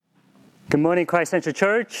Good morning, Christ Central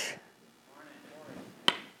Church.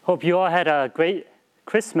 Hope you all had a great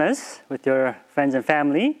Christmas with your friends and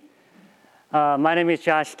family. My name is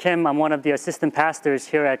Josh Kim. I'm one of the assistant pastors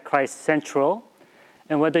here at Christ Central.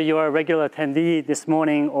 And whether you're a regular attendee this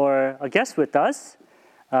morning or a guest with us,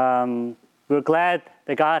 we're glad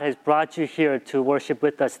that God has brought you here to worship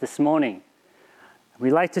with us this morning.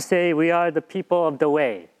 We like to say we are the people of the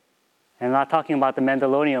way. And I'm not talking about the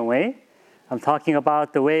Mandalorian way. I'm talking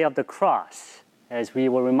about the way of the cross, as we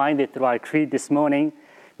were reminded through our creed this morning,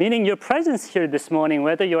 meaning your presence here this morning,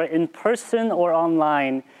 whether you're in person or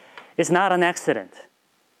online, is not an accident.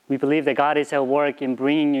 We believe that God is at work in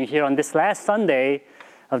bringing you here on this last Sunday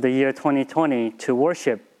of the year 2020 to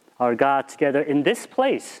worship our God together in this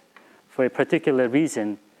place for a particular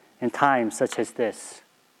reason and time such as this.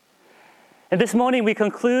 And this morning we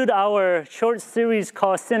conclude our short series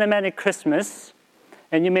called Cinematic Christmas.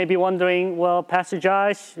 And you may be wondering, well, Pastor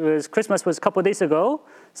Josh, Christmas was a couple of days ago,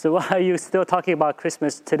 so why are you still talking about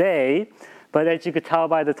Christmas today? But as you could tell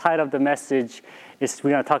by the title of the message, we're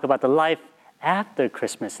going to talk about the life after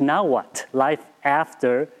Christmas. Now what? Life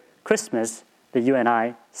after Christmas that you and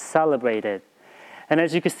I celebrated. And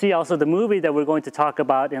as you can see, also the movie that we're going to talk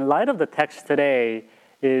about in light of the text today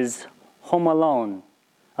is Home Alone,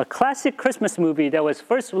 a classic Christmas movie that was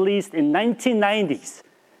first released in 1990s.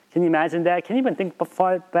 Can you imagine that? Can you even think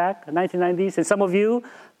far back, 1990s? And some of you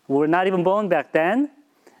were not even born back then.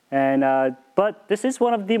 But this is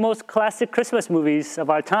one of the most classic Christmas movies of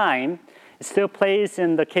our time. It still plays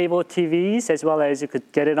in the cable TVs, as well as you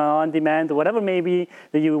could get it on demand, whatever maybe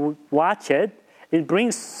that you watch it. It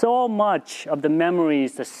brings so much of the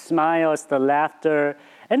memories, the smiles, the laughter,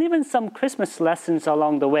 and even some Christmas lessons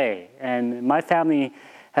along the way. And my family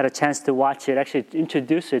had a chance to watch it, actually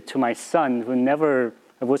introduce it to my son, who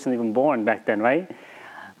I wasn't even born back then, right?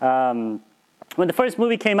 When the first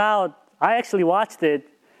movie came out, I actually watched it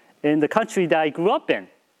in the country that I grew up in.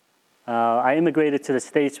 I immigrated to the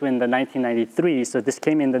States in 1993, so this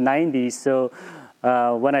came in the 90s. So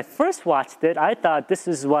when I first watched it, I thought this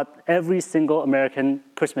is what every single American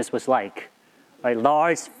Christmas was like. Right?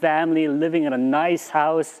 Large family living in a nice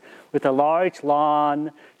house with a large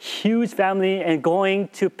lawn, huge family, and going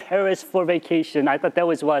to Paris for vacation. I thought that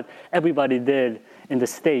was what everybody did in the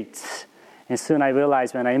States. And soon I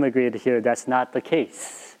realized when I immigrated here, that's not the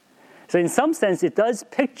case. So in some sense, it does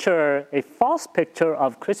picture a false picture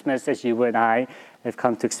of Christmas as you and I have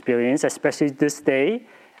come to experience, especially this day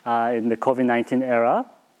in the COVID-19 era.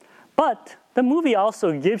 But the movie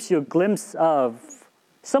also gives you a glimpse of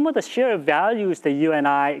some of the shared values that you and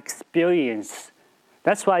I experience.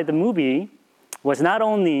 That's why the movie was not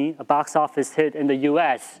only a box office hit in the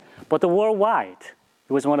US, but worldwide.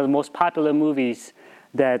 It was one of the most popular movies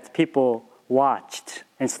that people watched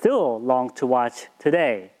and still long to watch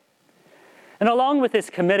today. And along with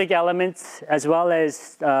its comedic elements, as well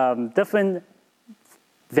as different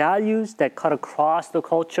values that cut across the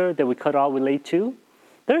culture that we could all relate to,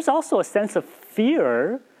 there's also a sense of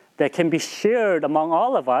fear that can be shared among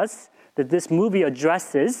all of us that this movie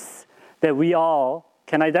addresses that we all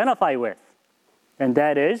can identify with. And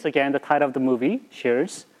that is, again, the title of the movie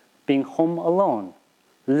shares being home alone,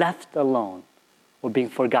 left alone, or being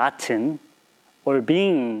forgotten, or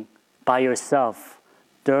being by yourself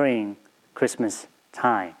during Christmas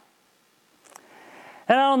time.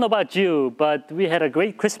 And I don't know about you, but we had a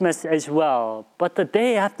great Christmas as well. But the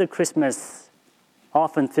day after Christmas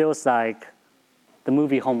often feels like the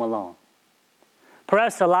movie Home Alone.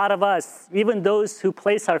 Perhaps a lot of us, even those who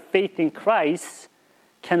place our faith in Christ,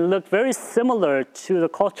 can look very similar to the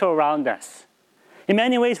culture around us. In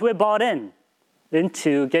many ways, we're bought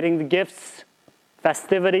into getting the gifts,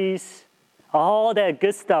 festivities, all that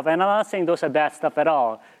good stuff. And I'm not saying those are bad stuff at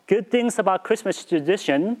all. Good things about Christmas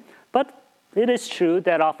tradition, but it is true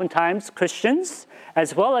that oftentimes Christians,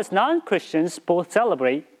 as well as non-Christians, both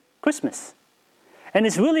celebrate Christmas. And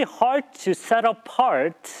it's really hard to set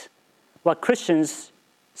apart what Christians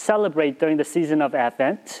celebrate during the season of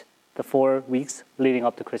Advent, the 4 weeks leading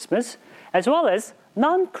up to Christmas, as well as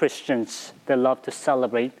non-Christians that love to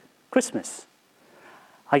celebrate Christmas.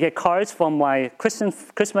 I get cards from my Christian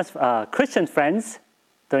friends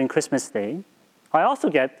during Christmas Day. I also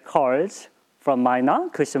get cards from my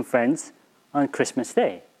non-Christian friends on Christmas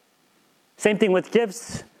Day. Same thing with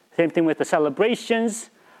gifts, same thing with the celebrations,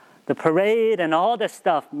 the parade, and all that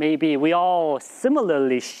stuff. Maybe we all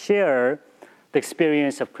similarly share the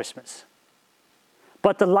experience of Christmas.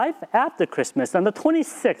 But the life after Christmas, on the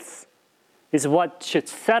 26th, is what should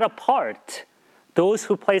set apart those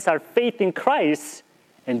who place our faith in Christ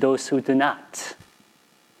and those who do not.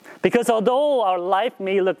 Because although our life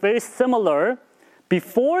may look very similar,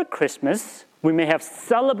 before Christmas, we may have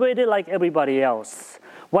celebrated like everybody else.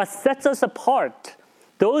 What sets us apart,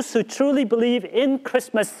 those who truly believe in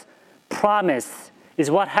Christmas promise, is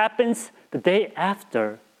what happens the day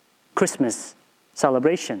after Christmas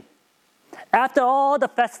celebration. After all the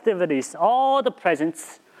festivities, all the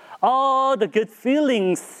presents, all the good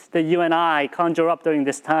feelings that you and I conjure up during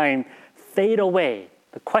this time fade away,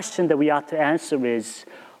 the question that we ought to answer is,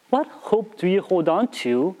 what hope do you hold on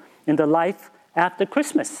to in the life after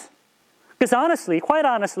Christmas? Because honestly, quite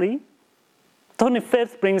honestly,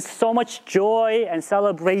 25th brings so much joy and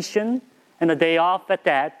celebration and a day off at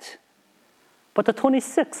that. But the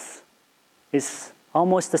 26th is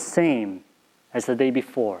almost the same as the day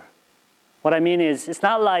before. What I mean is, it's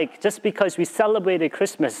not like just because we celebrated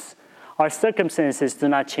Christmas, our circumstances do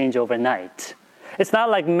not change overnight. It's not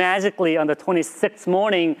like magically on the 26th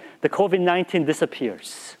morning, the COVID-19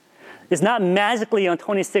 disappears. It's not magically on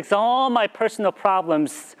 26th, all my personal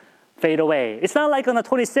problems fade away. It's not like on the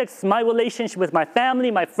 26th, my relationship with my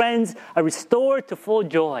family, my friends are restored to full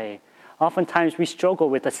joy. Oftentimes we struggle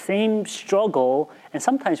with the same struggle, and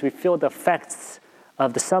sometimes we feel the effects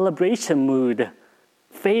of the celebration mood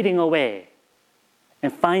fading away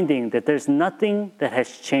and finding that there's nothing that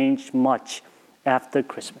has changed much after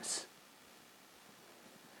Christmas.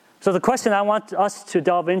 So the question I want us to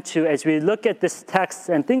delve into as we look at this text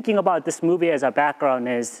and thinking about this movie as our background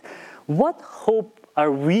is, what hope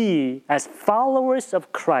are we as followers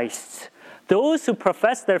of Christ, those who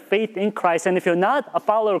profess their faith in Christ, and if you're not a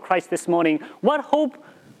follower of Christ this morning, what hope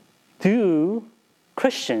do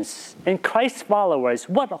Christians and Christ followers,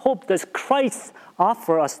 what hope does Christ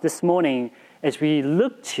offer us this morning as we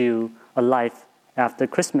look to a life after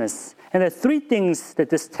Christmas? And there are three things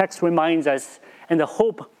that this text reminds us and the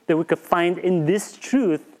hope that we could find in this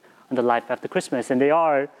truth on the life after Christmas. And they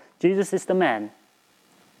are, Jesus is the man.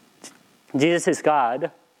 Jesus is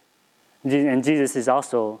God. And Jesus is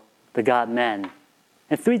also the God-man.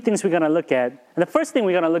 And three things we're going to look at. And the first thing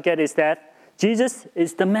we're going to look at is that Jesus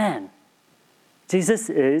is the man. Jesus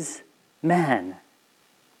is man.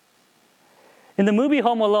 In the movie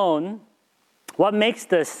Home Alone, what makes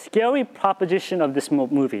the scary proposition of this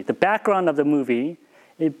movie, the background of the movie,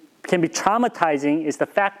 it can be traumatizing, is the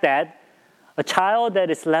fact that a child that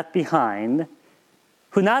is left behind,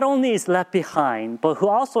 who not only is left behind, but who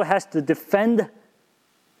also has to defend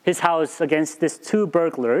his house against these two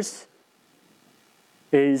burglars,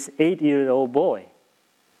 is an 8-year-old boy.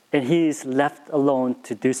 And he is left alone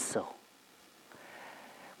to do so.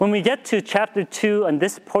 When we get to chapter 2 and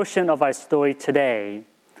this portion of our story today,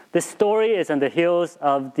 the story is on the heels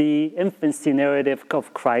of the infancy narrative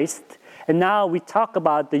of Christ. And now we talk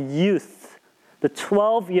about the youth, the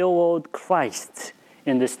 12-year-old Christ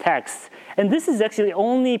in this text. And this is actually the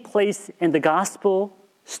only place in the gospel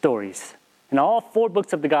stories, in all 4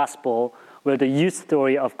 books of the gospel, where the youth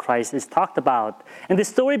story of Christ is talked about. And the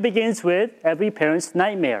story begins with every parent's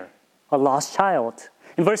nightmare, a lost child.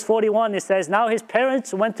 In verse 41, it says, "Now his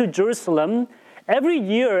parents went to Jerusalem every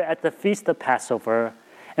year at the feast of Passover.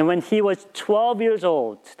 And when he was 12 years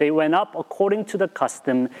old, they went up according to the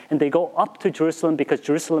custom, and they go up to Jerusalem because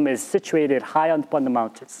Jerusalem is situated high upon the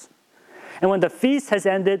mountains. And when the feast has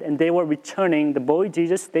ended and they were returning, the boy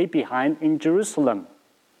Jesus stayed behind in Jerusalem.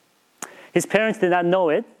 His parents did not know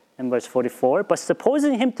it," in verse 44, "but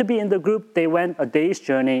supposing him to be in the group, they went a day's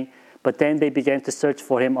journey, but then they began to search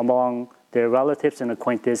for him among their relatives and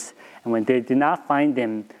acquaintances, and when they did not find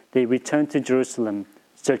him, they returned to Jerusalem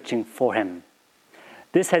searching for him."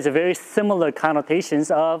 This has a very similar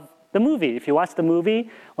connotations of the movie. If you watch the movie,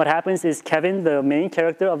 what happens is Kevin, the main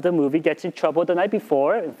character of the movie, gets in trouble the night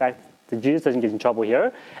before. In fact, Jesus doesn't get in trouble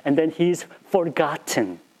here. And then he's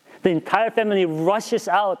forgotten. The entire family rushes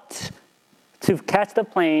out to catch the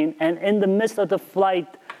plane, and in the midst of the flight,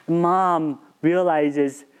 mom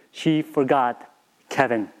realizes she forgot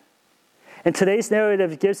Kevin. And today's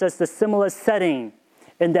narrative gives us the similar setting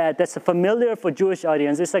in that's familiar for Jewish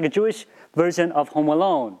audience. It's like a Jewish version of Home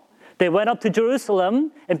Alone. They went up to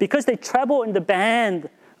Jerusalem, and because they travel in the band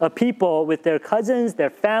of people with their cousins,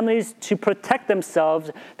 their families, to protect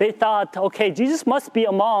themselves, they thought, okay, Jesus must be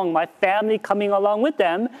among my family coming along with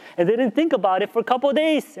them, and they didn't think about it for a couple of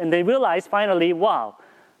days, and they realized finally, wow,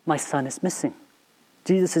 my son is missing.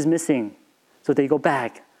 Jesus is missing. So they go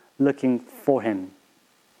back looking for him.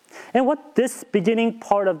 And what this beginning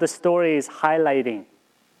part of the story is highlighting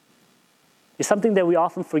is something that we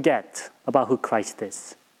often forget about who Christ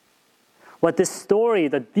is. What this story,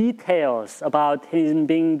 the details about him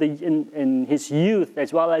being in his youth,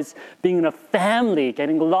 as well as being in a family,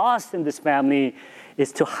 getting lost in this family,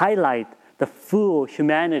 is to highlight the full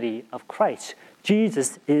humanity of Christ.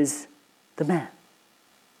 Jesus is the man.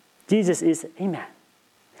 Jesus is a man.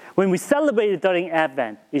 When we celebrate it during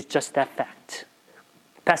Advent, it's just that fact.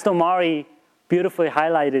 Pastor Mari beautifully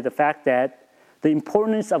highlighted the fact that the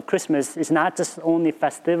importance of Christmas is not just only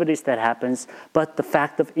festivities that happens, but the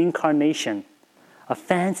fact of incarnation, a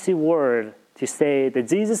fancy word to say that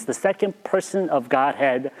Jesus, the second person of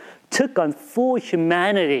Godhead, took on full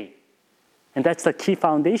humanity. And that's the key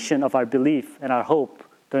foundation of our belief and our hope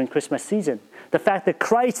during Christmas season. The fact that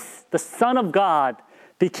Christ, the Son of God,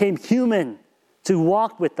 became human to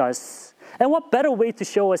walk with us. And what better way to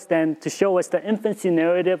show us than to show us the infancy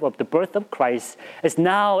narrative of the birth of Christ as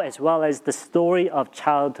now as well as the story of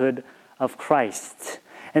childhood of Christ.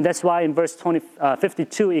 And that's why in verse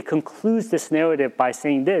 52, it concludes this narrative by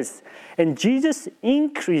saying this, "And Jesus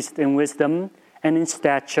increased in wisdom and in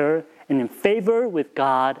stature and in favor with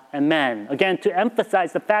God and man." Again, to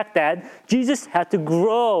emphasize the fact that Jesus had to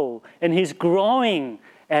grow, and he's growing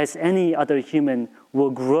as any other human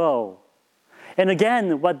will grow. And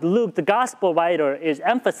again, what Luke, the gospel writer, is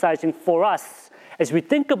emphasizing for us as we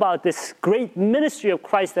think about this great ministry of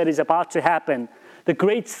Christ that is about to happen, the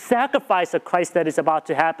great sacrifice of Christ that is about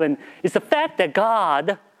to happen, is the fact that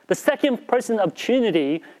God, the second person of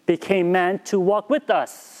Trinity, became man to walk with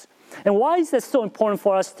us. And why is that so important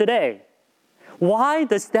for us today? Why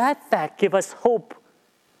does that fact give us hope,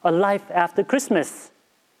 a life after Christmas?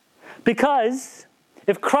 Because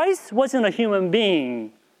if Christ wasn't a human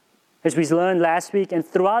being, as we learned last week and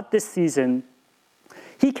throughout this season,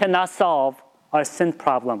 he cannot solve our sin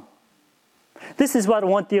problem. This is what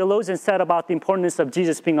one theologian said about the importance of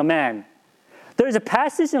Jesus being a man. There is a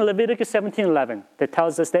passage in Leviticus 17:11 that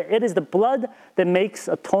tells us that it is the blood that makes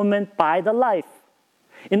atonement by the life.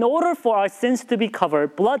 In order for our sins to be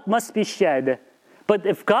covered, blood must be shed. But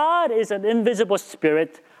if God is an invisible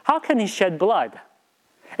spirit, how can he shed blood?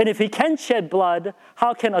 And if he can shed blood,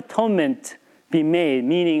 how can atonement be made?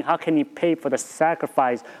 Meaning, how can he pay for the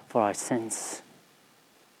sacrifice for our sins?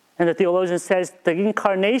 And the theologian says the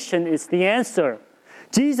incarnation is the answer.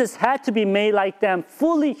 Jesus had to be made like them,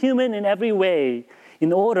 fully human in every way,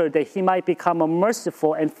 in order that he might become a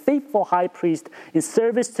merciful and faithful high priest in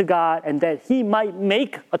service to God, and that he might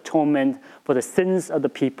make atonement for the sins of the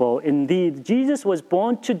people. Indeed, Jesus was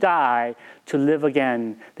born to die, to live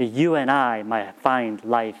again, that you and I might find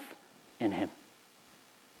life in him.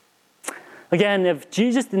 Again, if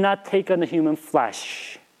Jesus did not take on the human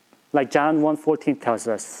flesh, like John 1:14 tells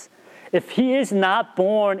us, if he is not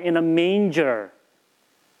born in a manger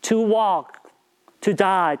to walk, to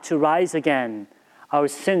die, to rise again, our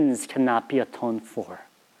sins cannot be atoned for.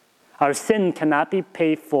 Our sin cannot be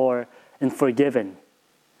paid for and forgiven.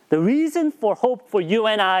 The reason for hope for you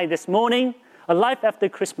and I this morning, a life after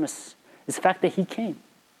Christmas, is the fact that he came.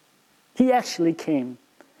 He actually came.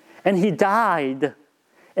 And he died.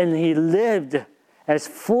 And he lived as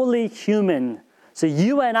fully human. So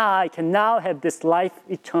you and I can now have this life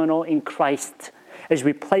eternal in Christ as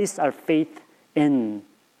we place our faith in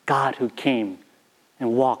God who came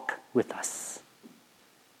and walked with us.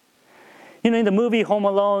 You know, in the movie Home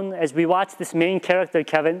Alone, as we watch this main character,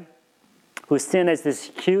 Kevin, who's seen as this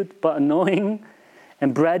cute but annoying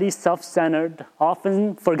and bratty, self-centered,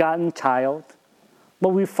 often forgotten child,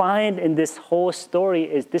 what we find in this whole story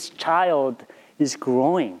is this child is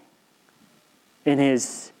growing in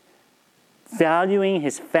his valuing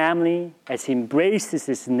his family as he embraces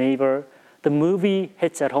his neighbor. The movie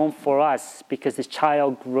hits at home for us because this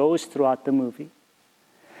child grows throughout the movie.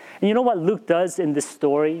 And you know what Luke does in this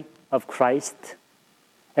story of Christ,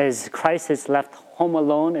 as Christ is left home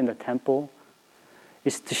alone in the temple,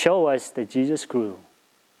 is to show us that Jesus grew.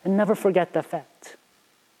 And never forget that fact.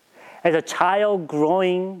 As a child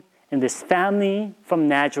growing in this family from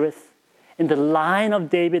Nazareth, in the line of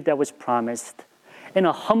David that was promised, in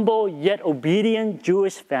a humble yet obedient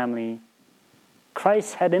Jewish family,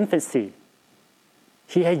 Christ had infancy.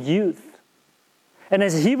 He had youth. And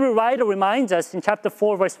as the Hebrew writer reminds us in chapter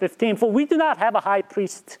 4, verse 15, for we do not have a high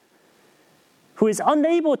priest who is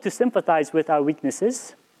unable to sympathize with our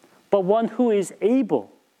weaknesses, but one who is able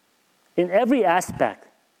in every aspect,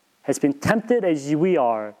 has been tempted as we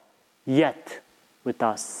are, yet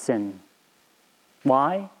without sin.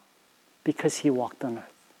 Why? Because he walked on earth.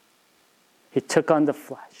 He took on the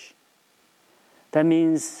flesh. That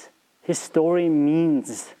means his story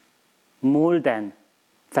means more than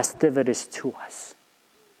festivities to us.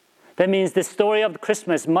 That means the story of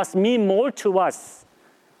Christmas must mean more to us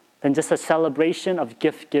than just a celebration of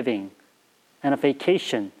gift giving and a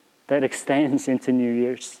vacation that extends into New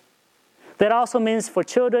Year's. That also means for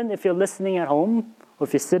children, if you're listening at home or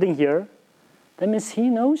if you're sitting here, that means he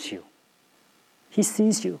knows you. He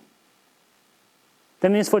sees you.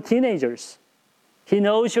 That means for teenagers, He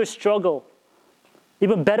knows your struggle,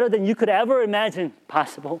 even better than you could ever imagine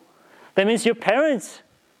possible. That means your parents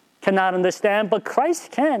cannot understand, but Christ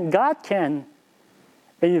can, God can.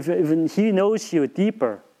 And even He knows you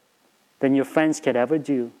deeper than your friends could ever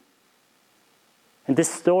do. And this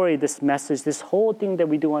story, this message, this whole thing that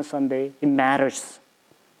we do on Sunday, it matters.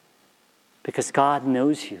 Because God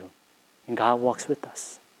knows you and God walks with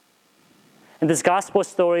us. And this gospel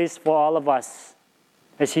story is for all of us.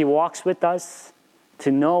 As He walks with us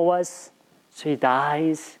to know us, so He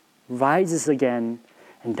dies, rises again,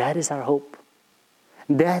 and that is our hope.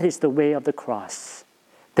 That is the way of the cross.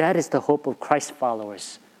 That is the hope of Christ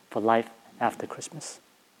followers for life after Christmas.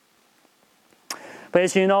 But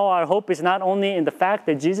as you know, our hope is not only in the fact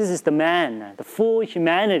that Jesus is the man, the full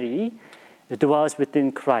humanity that dwells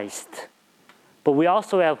within Christ, but we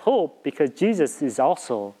also have hope because Jesus is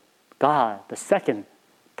also God, the second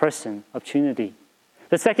person of Trinity.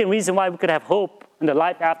 The second reason why we could have hope in the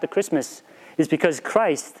life after Christmas is because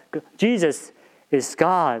Christ, Jesus, is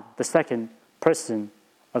God, the second person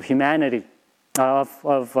of humanity, of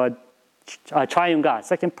triune God,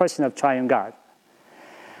 second person of triune God.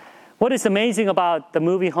 What is amazing about the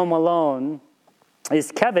movie Home Alone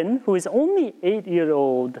is Kevin, who is only an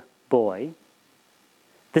 8-year-old boy,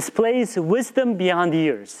 displays wisdom beyond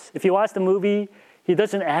years. If you watch the movie, he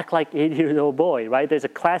doesn't act like an 8-year-old boy, right? There's a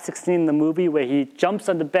classic scene in the movie where he jumps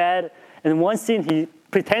on the bed, and in one scene he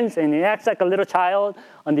pretends and he acts like a little child.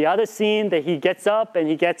 On the other scene, that he gets up and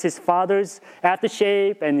he gets his father's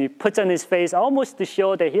aftershave and he puts on his face almost to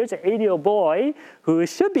show that here's an 8-year-old boy who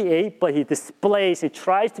should be 8, but he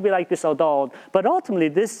tries to be like this adult. But ultimately,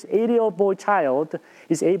 this 8-year-old boy child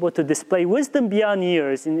is able to display wisdom beyond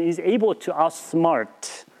years and is able to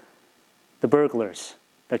outsmart the burglars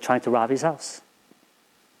that are trying to rob his house.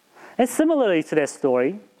 And similarly to that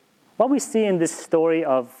story, what we see in this story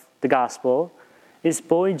of the gospel is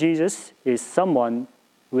boy Jesus is someone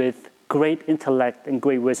with great intellect and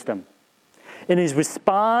great wisdom. In his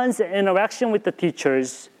response and interaction with the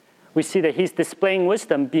teachers, we see that he's displaying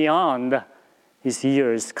wisdom beyond his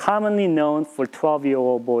years, commonly known for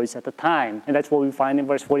 12-year-old boys at the time. And that's what we find in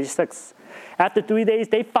verse 46. After 3 days,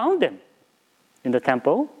 they found him in the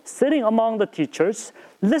temple, sitting among the teachers,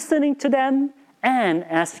 listening to them and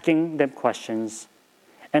asking them questions.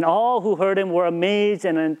 And all who heard him were amazed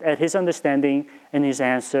at his understanding and his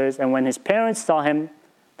answers. And when his parents saw him,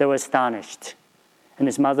 they were astonished. And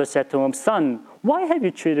his mother said to him, "Son, why have you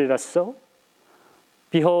treated us so?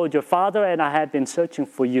 Behold, your father and I have been searching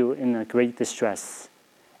for you in a great distress."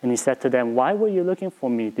 And he said to them, "Why were you looking for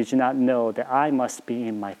me? Did you not know that I must be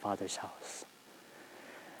in my Father's house?"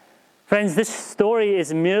 Friends, this story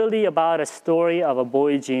is merely about a story of a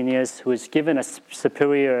boy genius who is given a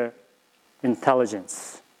superior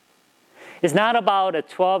intelligence. It's not about a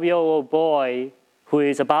 12-year-old boy who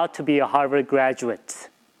is about to be a Harvard graduate.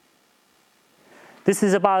 This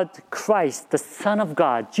is about Christ, the Son of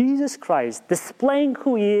God, Jesus Christ, displaying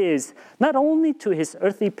who He is, not only to His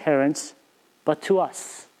earthly parents, but to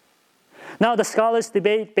us. Now, the scholars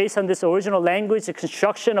debate based on this original language, the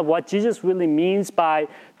construction of what Jesus really means by,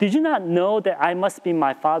 "Did you not know that I must be in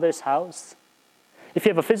my Father's house?" If you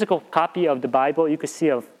have a physical copy of the Bible, you could see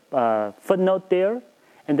a footnote there,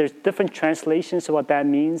 and there's different translations of what that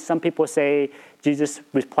means. Some people say Jesus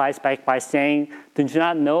replies back by saying, "Did you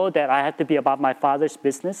not know that I have to be about my Father's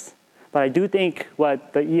business?" But I do think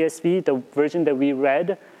what the ESV, the version that we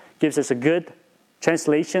read, gives us a good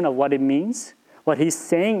translation of what it means. What he's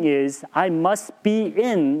saying is, I must be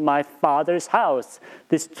in my Father's house.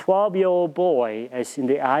 This 12-year-old boy, as in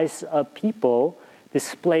the eyes of people,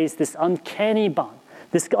 displays this uncanny bond,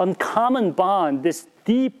 this uncommon bond, this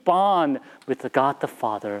deep bond with the God the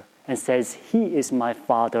Father, and says, He is my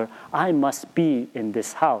Father. I must be in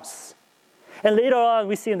this house. And later on,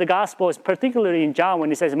 we see in the Gospels, particularly in John, when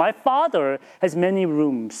he says, my Father has many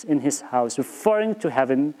rooms in His house, referring to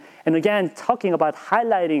heaven, and again, talking about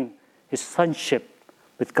highlighting His sonship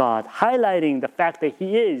with God, highlighting the fact that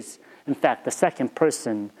He is, in fact, the second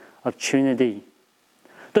person of Trinity.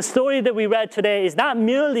 The story that we read today is not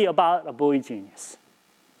merely about a boy genius.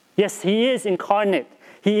 Yes, He is incarnate.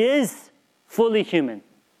 He is fully human.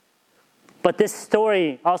 But this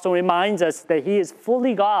story also reminds us that He is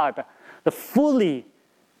fully God, the fully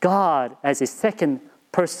God as a second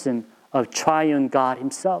person of triune God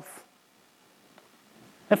Himself.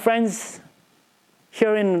 And friends,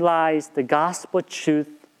 herein lies the gospel truth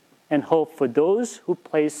and hope for those who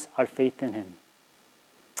place our faith in Him.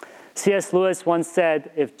 C.S. Lewis once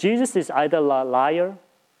said, if Jesus is either a liar,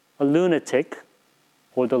 a lunatic,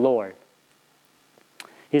 or the Lord.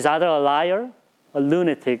 He's either a liar, a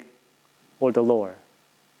lunatic, or the Lord.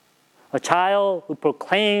 a child who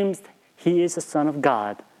proclaims he is the Son of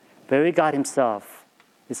God, very God himself,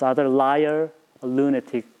 is either a liar, a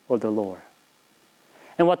lunatic, or the Lord.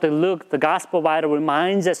 And what Luke, the gospel writer,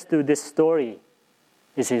 reminds us through this story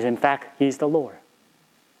is in fact, he is the Lord.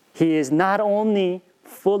 He is not only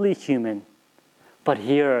fully human, but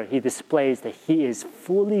here he displays that he is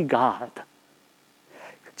fully God.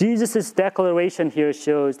 Jesus' declaration here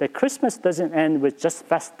shows that Christmas doesn't end with just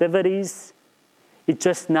festivities. It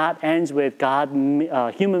just not ends with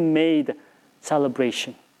human-made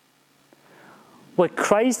celebration. What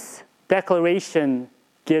Christ's declaration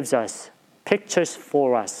gives us, pictures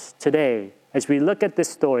for us today, as we look at this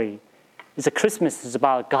story, is that Christmas is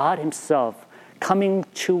about God himself coming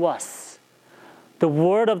to us. The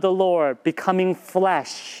word of the Lord becoming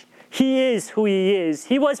flesh. He is who he is.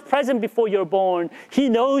 He was present before you're born. He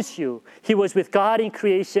knows you. He was with God in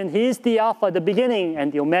creation. He is the Alpha, the beginning,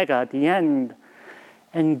 and the Omega, the end.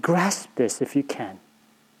 And grasp this if you can.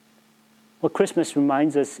 What Christmas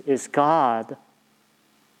reminds us is God.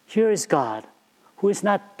 Here is God, who is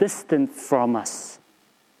not distant from us.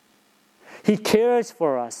 He cares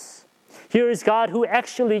for us. Here is God who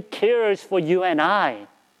actually cares for you and I,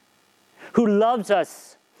 who loves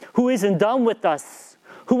us, who isn't done with us,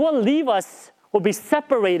 who won't leave us or be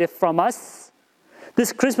separated from us.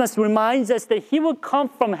 This Christmas reminds us that he will come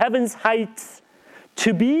from heaven's heights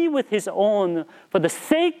to be with his own for the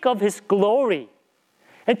sake of his glory.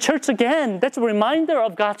 And church, again, that's a reminder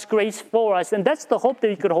of God's grace for us, and that's the hope that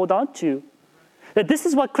you could hold on to. That this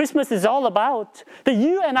is what Christmas is all about. That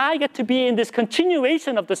you and I get to be in this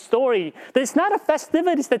continuation of the story. That it's not a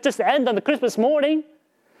festivities that just end on the Christmas morning.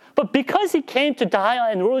 But because he came to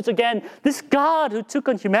die and rose again, this God who took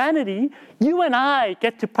on humanity, you and I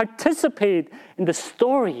get to participate in the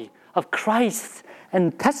story of Christ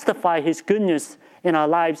and testify his goodness in our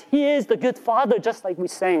lives. He is the good Father, just like we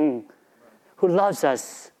sang, who loves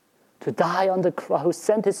us to die on the cross, who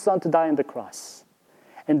sent his Son to die on the cross.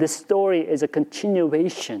 And this story is a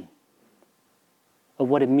continuation of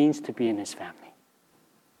what it means to be in his family.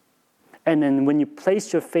 And then when you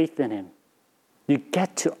place your faith in him, you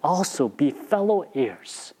get to also be fellow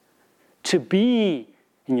heirs, to be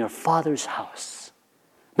in your Father's house.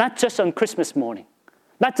 Not just on Christmas morning,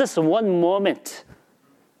 not just one moment,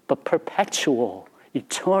 but perpetual,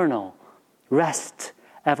 eternal rest,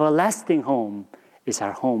 everlasting home is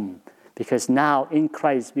our home. Because now in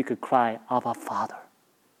Christ we could cry, Abba, Father.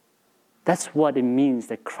 That's what it means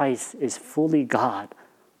that Christ is fully God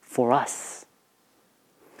for us.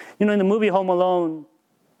 You know, in the movie Home Alone,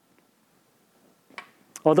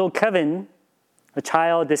 although Kevin, a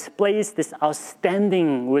child, displays this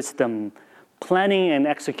outstanding wisdom, planning and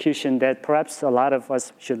execution that perhaps a lot of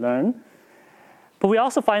us should learn, but we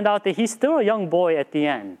also find out that he's still a young boy at the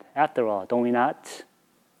end, after all, don't we not?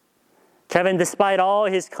 Kevin, despite all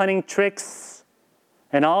his cunning tricks,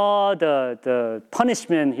 and all the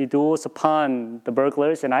punishment he duels upon the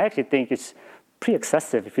burglars, and I actually think it's pretty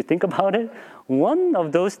excessive if you think about it. One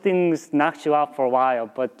of those things knocks you out for a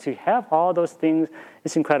while, but to have all those things,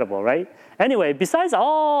 it's incredible, right? Anyway, besides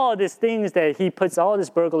all these things that he puts all these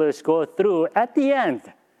burglars go through, at the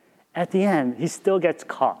end, he still gets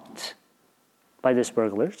caught by these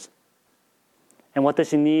burglars. And what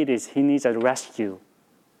does he need is he needs a rescue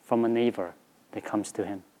from a neighbor that comes to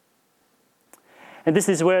him. And this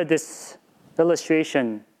is where this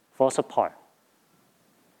illustration falls apart.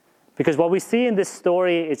 Because what we see in this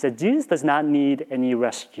story is that Jesus does not need any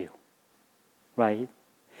rescue, right?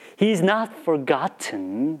 He's not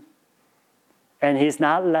forgotten, and he's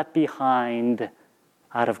not left behind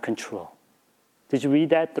out of control. Did you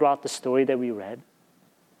read that throughout the story that we read?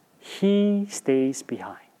 He stays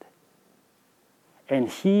behind. And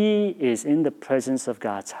he is in the presence of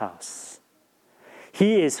God's house.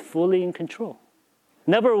 He is fully in control.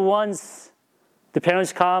 Never once the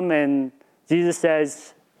parents come and Jesus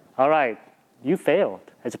says, all right, you failed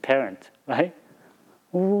as a parent, right?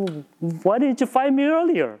 Why didn't you find me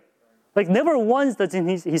earlier? Like never once does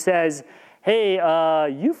he says, hey,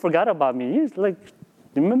 you forgot about me. You, like,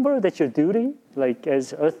 remember that's your duty? Like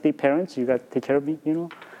as earthly parents, you got to take care of me, you know?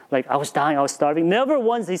 Like I was dying, I was starving. Never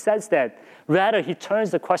once he says that. Rather, he turns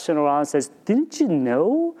the question around and says, didn't you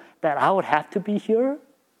know that I would have to be here?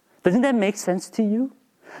 Doesn't that make sense to you?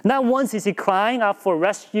 Not once is he crying out for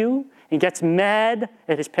rescue and gets mad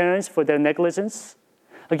at his parents for their negligence.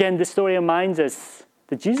 Again, this story reminds us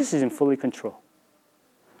that Jesus is in fully control.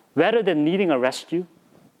 Rather than needing a rescue,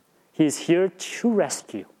 he is here to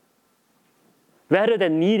rescue. Rather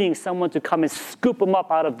than needing someone to come and scoop him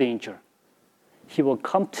up out of danger, he will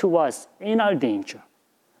come to us in our danger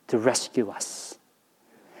to rescue us.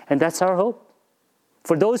 And that's our hope.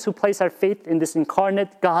 For those who place our faith in this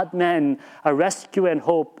incarnate God-man, our rescue and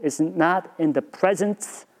hope is not in the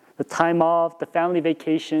presents, the time off, the family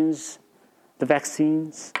vacations, the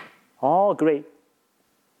vaccines, all great.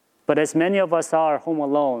 But as many of us are home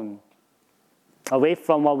alone, away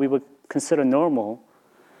from what we would consider normal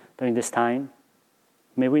during this time,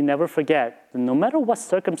 may we never forget that no matter what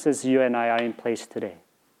circumstances you and I are in place today,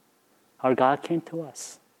 our God came to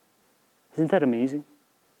us. Isn't that amazing?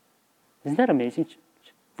 Isn't that amazing?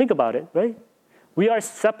 Think about it, right? We are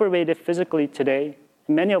separated physically today.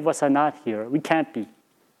 Many of us are not here. We can't be.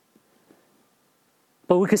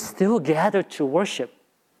 But we could still gather to worship.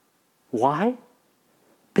 Why?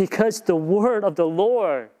 Because the word of the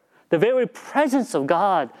Lord, the very presence of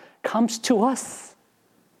God, comes to us.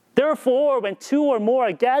 Therefore, when two or more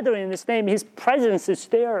are gathering in His name, His presence is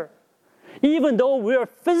there. Even though we are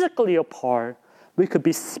physically apart, we could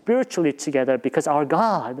be spiritually together because our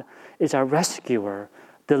God is our rescuer,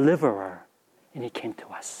 deliverer, and He came to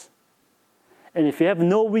us. And if you have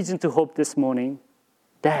no reason to hope this morning,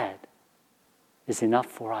 that is enough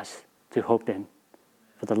for us to hope in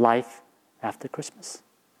for the life after Christmas.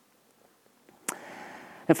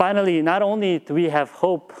 And finally, not only do we have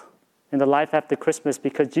hope in the life after Christmas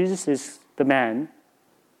because Jesus is the man,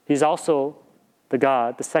 He's also the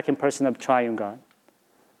God, the second person of triune God.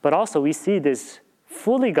 But also we see this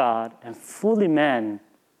fully God and fully man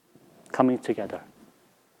coming together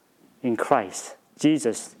in Christ,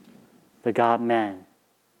 Jesus, the God-man.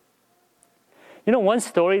 You know, one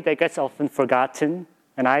story that gets often forgotten,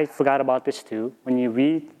 and I forgot about this too, when you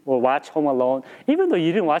read or watch Home Alone, even though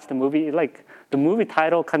you didn't watch the movie, the movie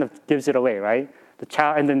title kind of gives it away, right? The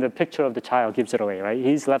child, and then the picture of the child gives it away, right?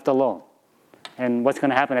 He's left alone. And what's going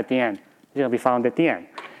to happen at the end? He's going to be found at the end.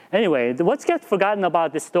 Anyway, what gets forgotten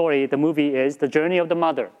about this story, the movie, is the journey of the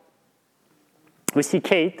mother. We see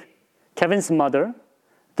Kate, Kevin's mother,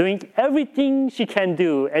 doing everything she can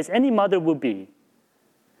do, as any mother would be,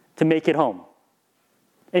 to make it home.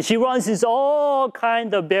 And she runs into all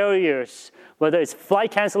kinds of barriers, whether it's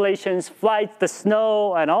flight cancellations, flights, the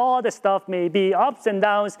snow, and all the stuff may be, ups and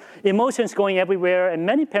downs, emotions going everywhere. And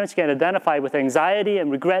many parents can identify with anxiety and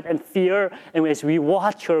regret and fear. And as we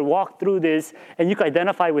watch her walk through this, and you can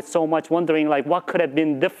identify with so much, wondering what could have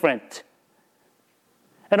been different.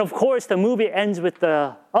 And of course, the movie ends with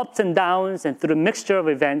the ups and downs and through the mixture of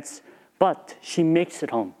events, but she makes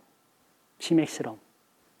it home. She makes it home.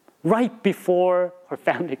 Right before her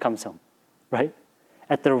family comes home, right?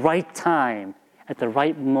 At the right time, at the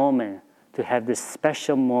right moment, to have this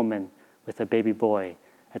special moment with a baby boy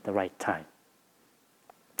at the right time.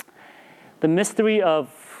 The mystery of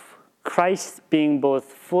Christ being both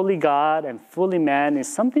fully God and fully man is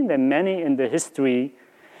something that many in the history,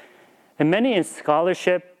 and many in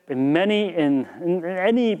scholarship, and many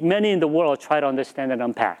in the world try to understand and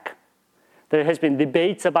unpack. There has been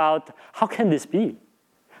debates about how can this be?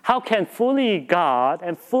 How can fully God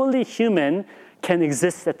and fully human can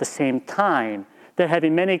exist at the same time? There have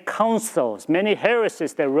been many councils, many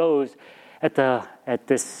heresies that rose at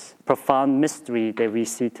this profound mystery that we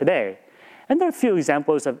see today. And there are a few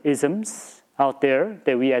examples of isms out there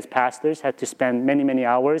that we as pastors had to spend many, many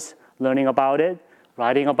hours learning about it,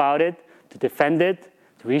 writing about it, to defend it,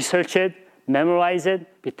 to research it, memorize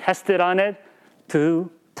it, be tested on it, to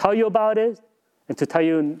tell you about it, and to tell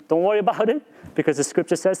you, don't worry about it, because the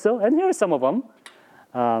scripture says so. And here are some of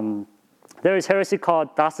them. There is heresy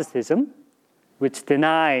called Docetism, which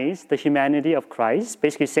denies the humanity of Christ,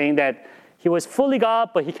 basically saying that He was fully God,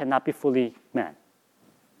 but He cannot be fully man.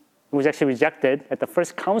 It was actually rejected at the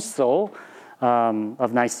first council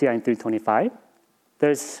of Nicaea in 325.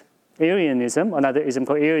 There's Arianism, another ism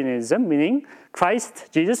called Arianism, meaning Christ,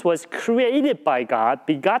 Jesus, was created by God,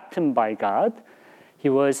 begotten by God. He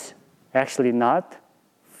was actually not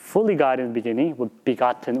fully God in the beginning, but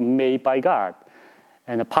begotten, made by God.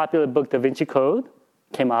 And the popular book, Da Vinci Code,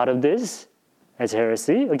 came out of this as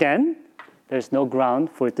heresy. Again, there's no ground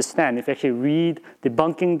for it to stand. If you actually read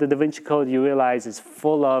Debunking the Da Vinci Code, you realize it's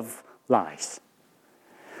full of lies.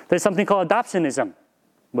 There's something called adoptionism,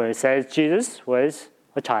 where it says Jesus was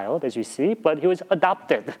a child, as you see, but He was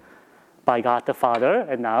adopted by God the Father,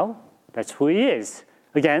 and now that's who He is.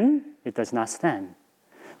 Again, it does not stand.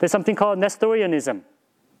 There's something called Nestorianism.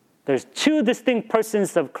 There's two distinct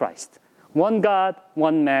persons of Christ. One God,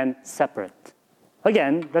 one man, separate.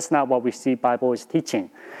 Again, that's not what we see Bible is teaching.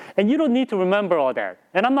 And you don't need to remember all that.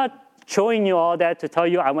 And I'm not showing you all that to tell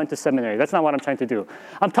you I went to seminary. That's not what I'm trying to do.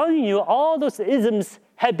 I'm telling you all those isms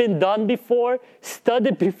have been done before,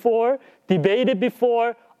 studied before, debated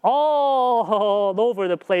before, all over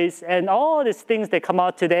the place. And all these things that come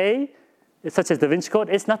out today, such as Da Vinci Code,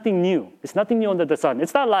 it's nothing new. It's nothing new under the sun.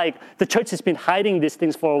 It's not like the church has been hiding these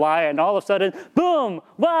things for a while and all of a sudden, boom,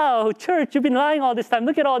 wow, church, you've been lying all this time.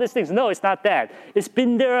 Look at all these things. No, it's not that. It's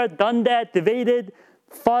been there, done that, debated,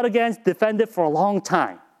 fought against, defended for a long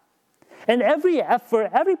time. And every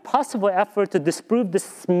possible effort to disprove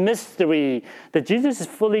this mystery that Jesus is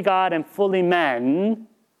fully God and fully man,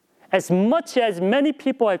 as much as many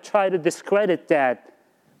people have tried to discredit that,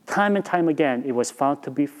 time and time again, it was found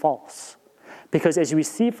to be false. Because as we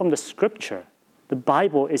see from the scripture, the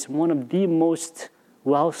Bible is one of the most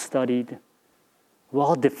well-studied,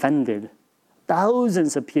 well-defended.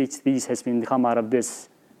 Thousands of PhDs has been come out of this.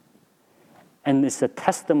 And it's a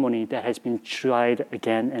testimony that has been tried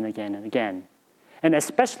again and again and again. And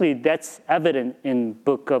especially that's evident in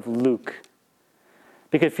book of Luke.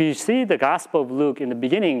 Because if you see the Gospel of Luke in the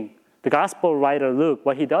beginning, the Gospel writer Luke,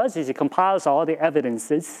 what he does is he compiles all the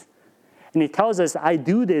evidences and he tells us, I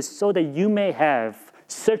do this so that you may have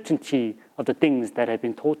certainty of the things that have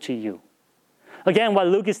been told to you. Again, what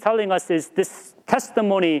Luke is telling us is this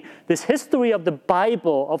testimony, this history of the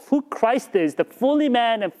Bible, of who Christ is, the fully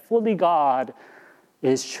man and fully God,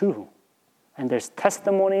 is true. And there's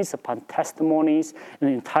testimonies upon testimonies, and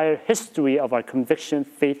the entire history of our conviction,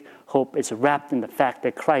 faith, hope is wrapped in the fact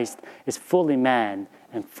that Christ is fully man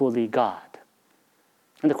and fully God.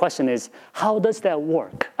 And the question is, how does that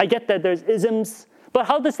work? I get that there's isms, but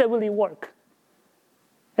how does that really work?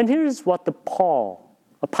 And here's what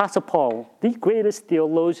Apostle Paul, the greatest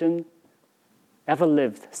theologian ever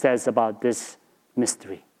lived, says about this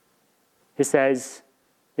mystery. He says,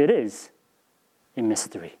 it is a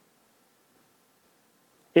mystery.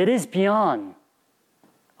 It is beyond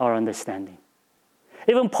our understanding.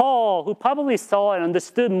 Even Paul, who probably saw and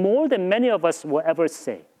understood more than many of us will ever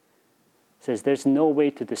say, says there's no way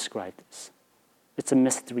to describe this. It's a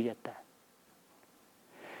mystery at that.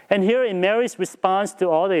 And here in Mary's response to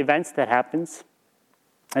all the events that happens,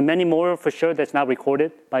 and many more for sure that's not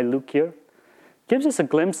recorded by Luke here, gives us a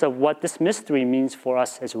glimpse of what this mystery means for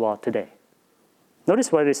us as well today.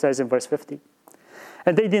 Notice what it says in verse 50.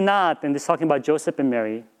 And they did not, and it's talking about Joseph and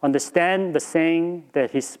Mary, understand the saying that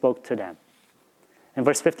he spoke to them. In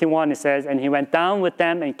verse 51, it says, and he went down with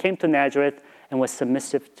them and came to Nazareth and was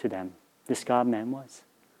submissive to them. This God-man was.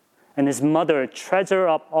 And his mother treasured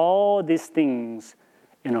up all these things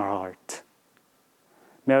in her heart.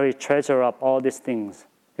 Mary treasured up all these things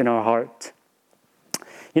in her heart.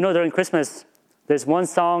 You know, during Christmas, there's one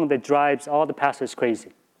song that drives all the pastors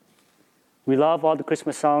crazy. We love all the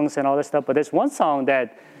Christmas songs and all that stuff, but there's one song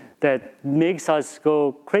that makes us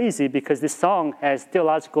go crazy because this song has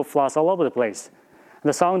theological flaws all over the place. And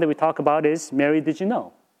the song that we talk about is, Mary, Did You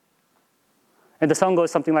Know? And the song goes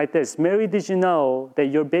something like this. Mary, did you know that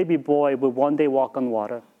your baby boy will one day walk on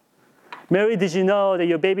water? Mary, did you know that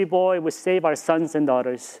your baby boy will save our sons and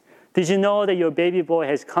daughters? Did you know that your baby boy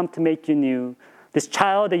has come to make you new? This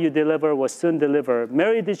child that you deliver will soon deliver.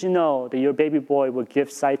 Mary, did you know that your baby boy will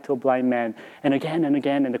give sight to a blind man? And again,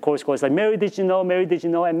 and the chorus goes like, Mary, did you know? Mary, did you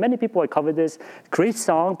know? And many people have covered this. Great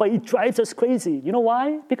song, but it drives us crazy. You know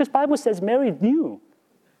why? Because the Bible says Mary knew,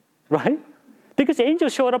 right? Because the angel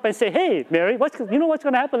showed up and said, hey, Mary, you know what's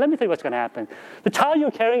going to happen? Let me tell you what's going to happen. The child you're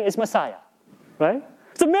carrying is Messiah, right?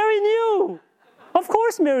 So Mary knew. Of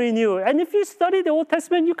course Mary knew. And if you study the Old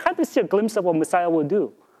Testament, you kind of see a glimpse of what Messiah will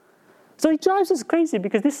do. So it drives us crazy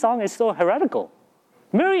because this song is so heretical.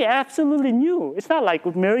 Mary absolutely knew. It's not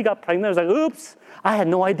like Mary got pregnant, it was like, oops, I had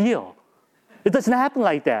no idea. It doesn't happen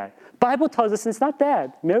like that. The Bible tells us it's not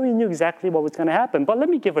that. Mary knew exactly what was going to happen. But let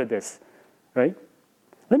me give her this, right?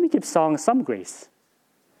 Let me give song some grace.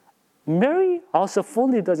 Mary also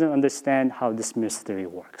fully doesn't understand how this mystery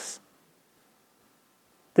works.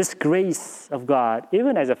 This grace of God,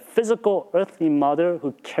 even as a physical earthly mother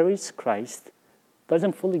who carries Christ,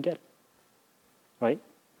 doesn't fully get it, right?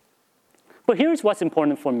 But here's what's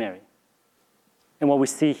important for Mary and what we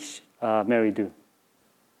see Mary do.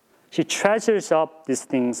 She treasures up these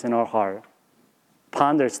things in her heart,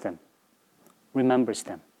 ponders them, remembers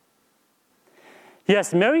them.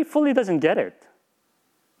 Yes, Mary fully doesn't get it.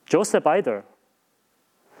 Joseph either.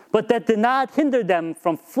 But that did not hinder them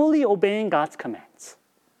from fully obeying God's commands.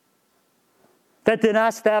 That did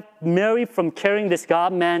not stop Mary from carrying this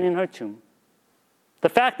God-man in her tomb. The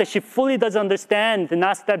fact that she fully doesn't understand did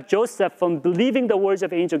not stop Joseph from believing the words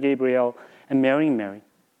of Angel Gabriel and marrying Mary.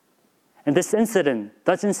 And this incident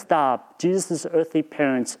doesn't stop Jesus' earthly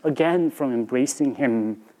parents again from embracing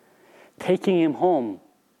him, taking him home,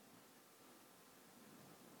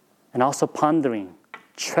 and also pondering,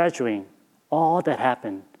 treasuring all that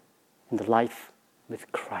happened in the life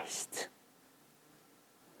with Christ.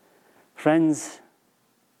 Friends,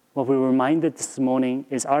 what we're reminded this morning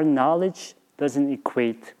is our knowledge doesn't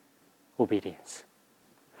equate obedience.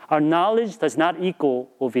 Our knowledge does not equal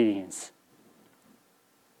obedience.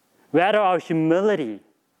 Rather, our humility,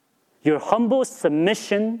 your humble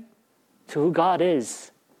submission to who God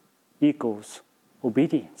is, equals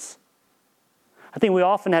obedience. I think we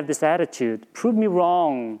often have this attitude, prove me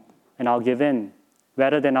wrong and I'll give in,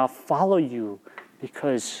 rather than I'll follow you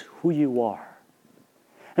because who you are.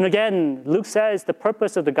 And again, Luke says the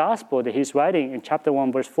purpose of the gospel that he's writing in chapter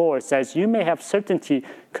 1, verse 4 says, you may have certainty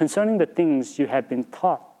concerning the things you have been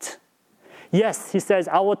taught. Yes, he says,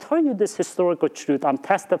 I will tell you this historical truth I'm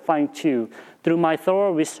testifying to through my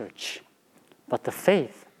thorough research. But the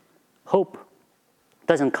faith, hope,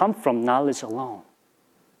 doesn't come from knowledge alone.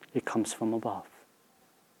 It comes from above.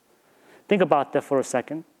 Think about that for a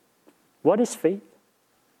second. What is faith?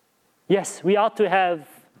 Yes, we ought to have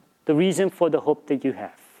the reason for the hope that you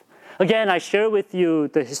have. Again, I share with you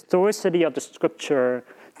the historicity of the scripture,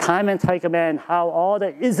 time and time again, how all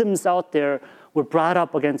the isms out there were brought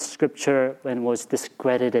up against scripture and was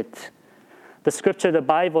discredited. The scripture, the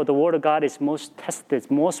Bible, the word of God is most tested,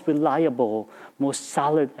 most reliable, most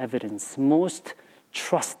solid evidence, most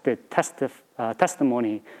trusted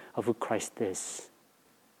testimony of who Christ is.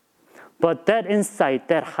 But that insight,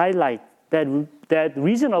 that highlight, that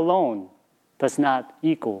reason alone does not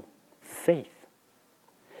equal faith.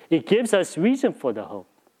 It gives us reason for the hope.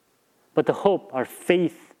 But the hope, our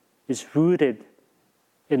faith, is rooted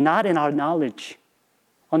not in our knowledge,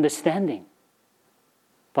 understanding,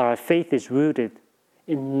 but our faith is rooted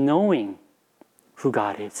in knowing who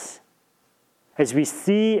God is. As we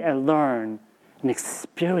see and learn and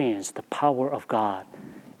experience the power of God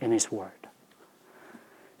in His Word.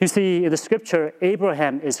 You see, in the scripture,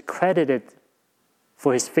 Abraham is credited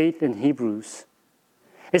for his faith in Hebrews.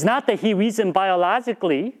 It's not that he reasoned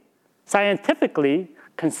biologically, scientifically,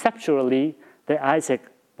 conceptually, that Isaac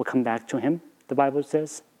will come back to him, the Bible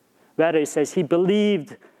says. Rather, it says he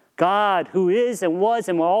believed God, who is and was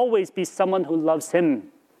and will always be someone who loves him.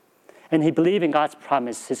 And he believed in God's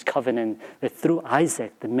promise, his covenant, that through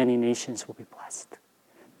Isaac, the many nations will be blessed.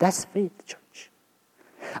 That's faith, church.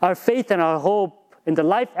 Our faith and our hope in the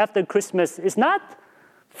life after Christmas is not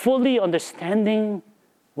fully understanding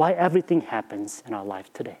why everything happens in our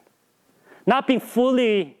life today. Not being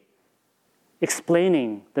fully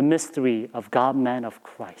explaining the mystery of God-man of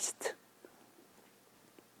Christ.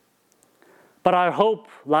 But our hope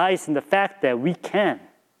lies in the fact that we can,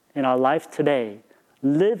 in our life today,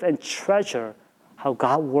 live and treasure how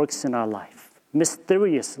God works in our life,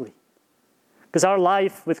 mysteriously. Because our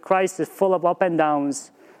life with Christ is full of up and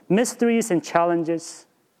downs, mysteries and challenges.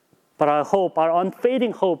 But our hope, our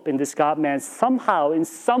unfading hope in this God-man somehow, in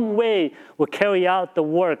some way, will carry out the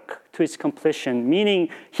work to its completion. Meaning,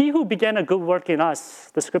 he who began a good work in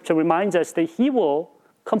us, the scripture reminds us that he will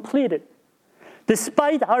complete it.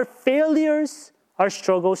 Despite our failures, our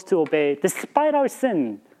struggles to obey, despite our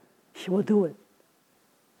sin, he will do it.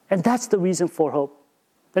 And that's the reason for hope.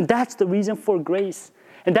 And that's the reason for grace.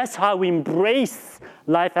 And that's how we embrace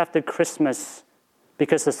life after Christmas.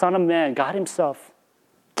 Because the Son of Man, God himself,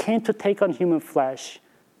 came to take on human flesh,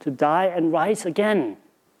 to die and rise again,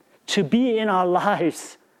 to be in our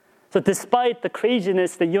lives. So despite the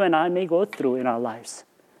craziness that you and I may go through in our lives,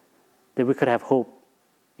 that we could have hope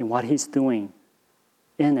in what he's doing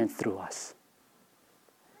in and through us.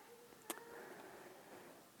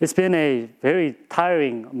 It's been a very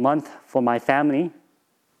tiring month for my family.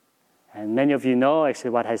 And many of you know actually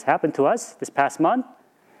what has happened to us this past month.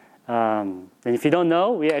 And if you don't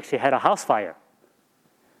know, we actually had a house fire.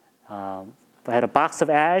 We had a box of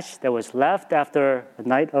ash that was left after a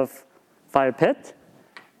night of fire pit.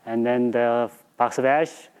 And then the box of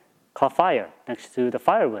ash caught fire next to the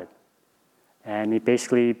firewood. And it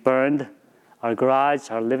basically burned our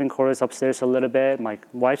garage, our living quarters upstairs a little bit. My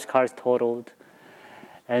wife's car is totaled.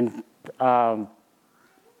 And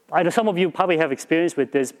I know some of you probably have experience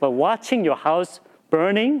with this, but watching your house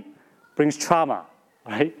burning brings trauma,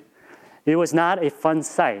 right? It was not a fun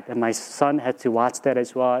sight, and my son had to watch that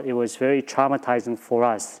as well. It was very traumatizing for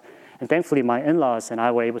us. And thankfully, my in-laws and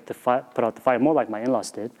I were able to put out the fire more like my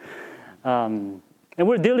in-laws did. And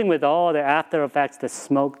we're dealing with all the after effects, the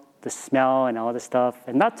smoke, the smell, and all the stuff.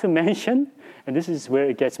 And not to mention, and this is where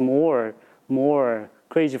it gets more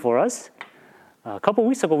crazy for us, a couple of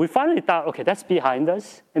weeks ago, we finally thought, okay, that's behind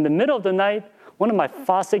us. In the middle of the night, one of my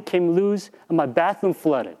faucets came loose, and my bathroom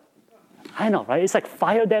flooded. I know, right? It's like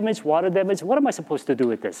fire damage, water damage. What am I supposed to do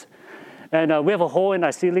with this? And we have a hole in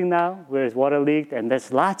our ceiling now where water leaked, and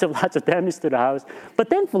there's lots of damage to the house. But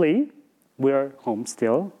thankfully, we're home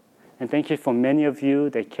still. And thank you for many of you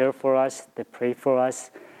that care for us, that pray for us.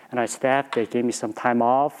 and our staff, they gave me some time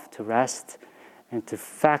off to rest and to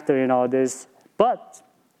factor in all this. But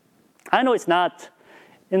I know it's not,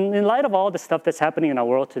 in light of all the stuff that's happening in our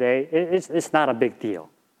world today, it's not a big deal,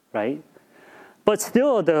 right? But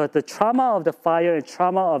still, the trauma of the fire and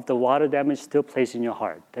trauma of the water damage still plays in your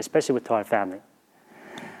heart, especially with our family.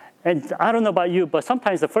 And I don't know about you, but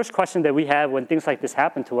sometimes the first question that we have when things like this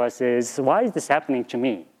happen to us is, why is this happening to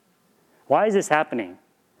me? Why is this happening?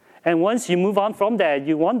 And once you move on from that,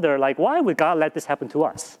 you wonder, like, why would God let this happen to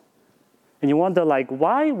us? And you wonder, like,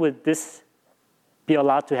 why would this be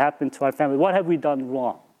allowed to happen to our family? What have we done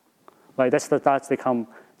wrong? Right? That's the thoughts that come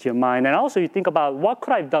to your mind. And also you think about, what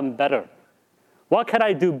could I have done better? What can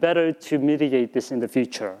I do better to mitigate this in the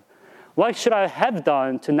future? What should I have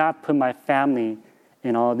done to not put my family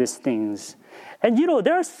in all these things? And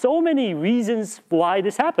there are so many reasons why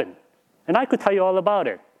this happened. And I could tell you all about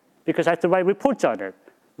it because I have to write reports on it.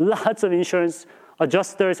 Lots of insurance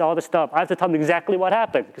adjusters, all the stuff. I have to tell them exactly what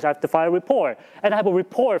happened because I have to file a report. And I have a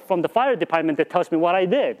report from the fire department that tells me what I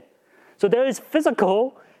did. So there is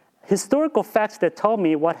physical, historical facts that tell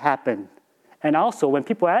me what happened. And also, when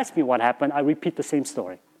people ask me what happened, I repeat the same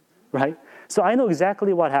story, right? So I know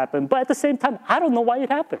exactly what happened. But at the same time, I don't know why it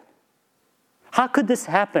happened. How could this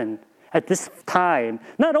happen at this time?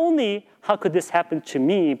 Not only how could this happen to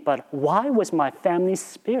me, but why was my family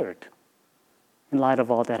spared in light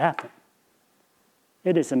of all that happened?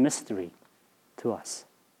 It is a mystery to us.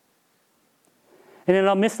 And in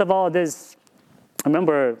the midst of all this, I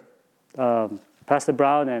remember Pastor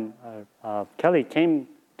Brown and Kelly came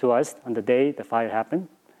to us on the day the fire happened.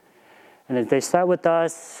 And then they sat with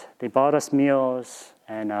us, they bought us meals,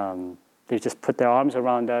 and they just put their arms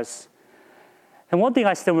around us. And one thing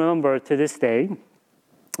I still remember to this day,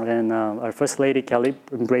 and our First Lady, Kelly,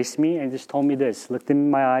 embraced me and just told me this, looked in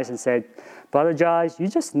my eyes and said, Brother Josh, you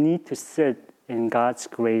just need to sit in God's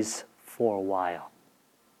grace for a while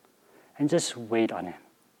and just wait on Him.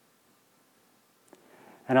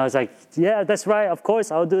 And I was like, yeah, that's right, of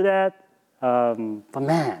course, I'll do that. But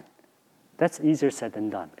man, that's easier said than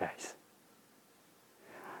done, guys.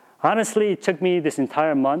 Honestly, it took me this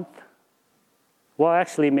entire month. Well,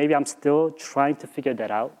 actually, maybe I'm still trying to figure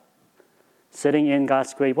that out. Sitting in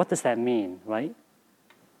God's grace, what does that mean, right?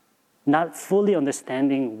 Not fully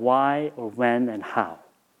understanding why or when and how.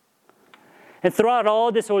 And throughout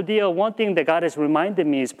all this ordeal, one thing that God has reminded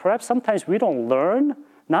me is perhaps sometimes we don't learn,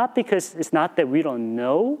 not because it's not that we don't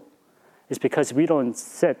know, it's because we don't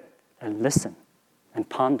sit and listen and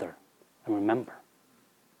ponder and remember.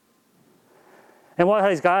 And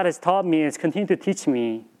what God has taught me and has continued to teach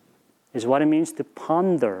me is what it means to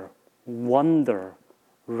ponder, wonder,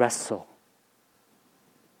 wrestle.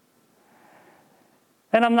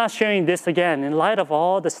 And I'm not sharing this again. In light of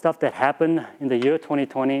all the stuff that happened in the year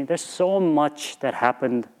 2020, there's so much that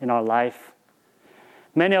happened in our life.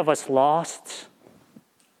 Many of us lost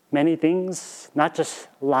many things, not just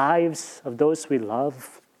lives of those we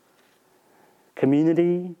love,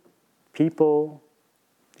 community, people,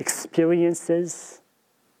 experiences.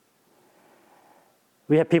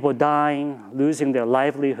 We have people dying, losing their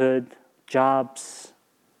livelihood, jobs.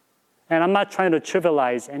 And I'm not trying to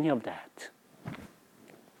trivialize any of that.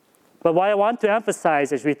 But what I want to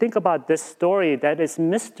emphasize as we think about this story that is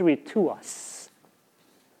mystery to us,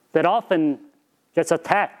 that often gets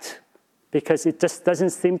attacked because it just doesn't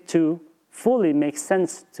seem to fully make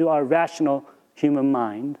sense to our rational human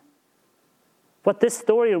mind. What this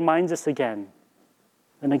story reminds us again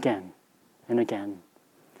and again and again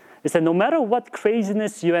is that no matter what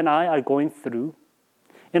craziness you and I are going through,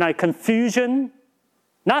 in our confusion,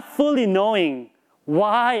 not fully knowing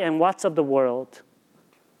why and what's of the world,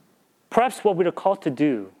 perhaps what we're called to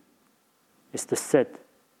do is to sit,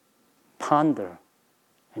 ponder,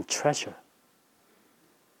 and treasure.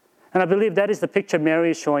 And I believe that is the picture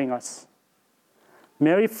Mary is showing us.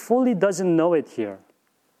 Mary fully doesn't know it here.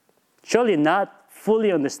 Surely not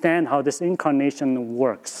fully understand how this incarnation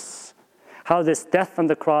works, how this death on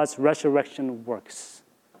the cross, resurrection works.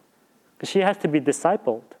 Because she has to be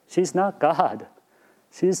discipled. She's not God.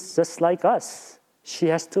 She's just like us. She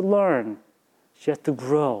has to learn. She has to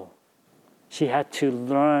grow. She had to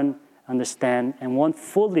learn, understand, and won't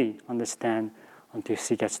fully understand until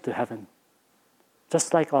she gets to heaven.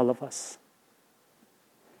 Just like all of us.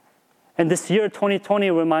 And this year, 2020,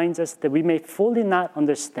 reminds us that we may fully not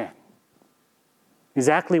understand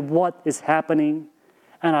exactly what is happening.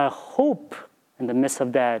 And our hope in the midst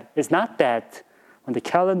of that is not that when the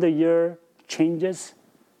calendar year changes,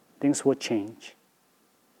 things will change.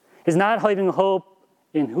 It's not having hope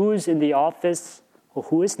in who's in the office or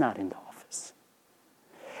who is not in the office.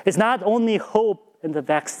 It's not only hope in the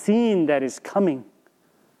vaccine that is coming,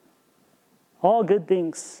 all good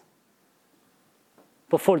things.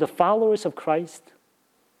 But for the followers of Christ,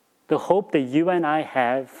 the hope that you and I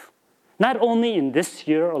have, not only in this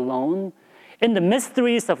year alone, in the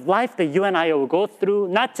mysteries of life that you and I will go through,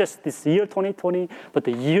 not just this year, 2020, but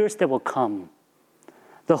the years that will come.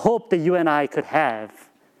 The hope that you and I could have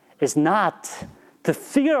is not to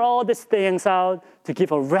figure all these things out, to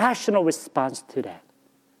give a rational response to that.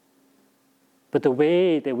 But the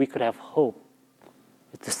way that we could have hope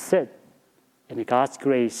is to sit in God's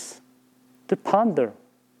grace, to ponder,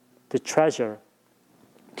 to treasure,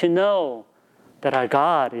 to know that our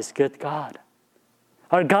God is good God.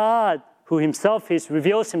 Our God, who himself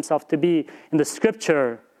reveals himself to be in the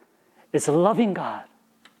scripture, is a loving God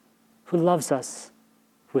who loves us,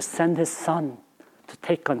 who sent his son to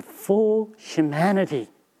take on full humanity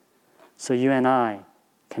so you and I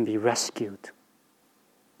can be rescued.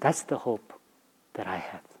 That's the hope that I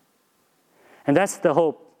have. And that's the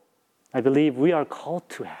hope I believe we are called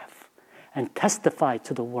to have and testify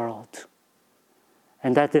to the world.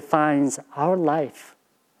 And that defines our life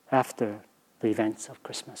after the events of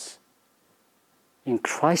Christmas. In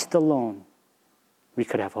Christ alone, we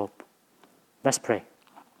could have hope. Let's pray.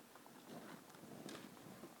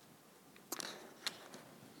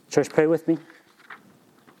 Church, pray with me.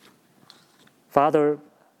 Father,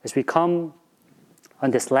 as we come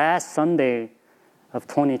on this last Sunday of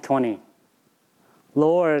 2020,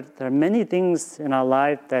 Lord, there are many things in our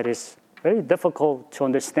life that is very difficult to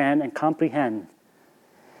understand and comprehend.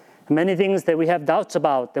 Many things that we have doubts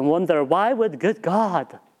about and wonder, why would good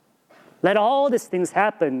God let all these things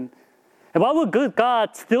happen? And why would good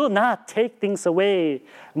God still not take things away?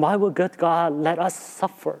 And why would good God let us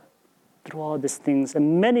suffer through all these things?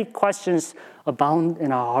 And many questions abound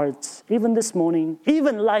in our hearts, even this morning,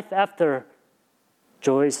 even life after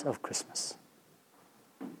joys of Christmas.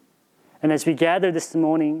 And as we gather this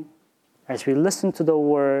morning, as we listen to the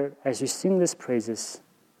word, as we sing these praises,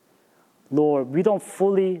 Lord, we don't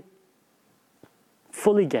fully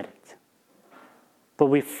get it. But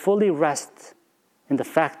we fully rest in the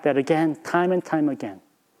fact that, again, time and time again,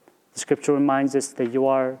 the scripture reminds us that you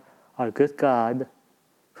are our good God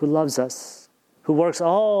who loves us, who works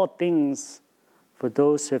all things for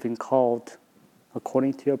those who have been called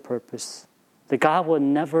according to your purpose. That God will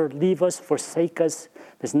never leave us, forsake us.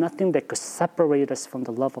 There's nothing that could separate us from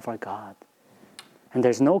the love of our God. And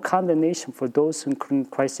there's no condemnation for those who in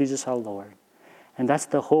Christ Jesus our Lord. And that's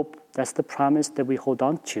the hope, that's the promise that we hold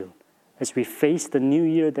on to as we face the new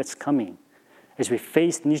year that's coming, as we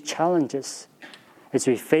face new challenges, as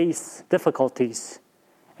we face difficulties,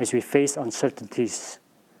 as we face uncertainties.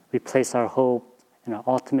 We place our hope in our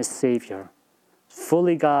ultimate Savior,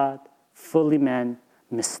 fully God, fully man,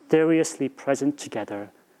 mysteriously present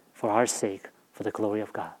together for our sake, for the glory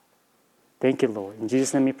of God. Thank you, Lord. In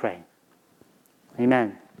Jesus' name we pray.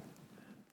 Amen.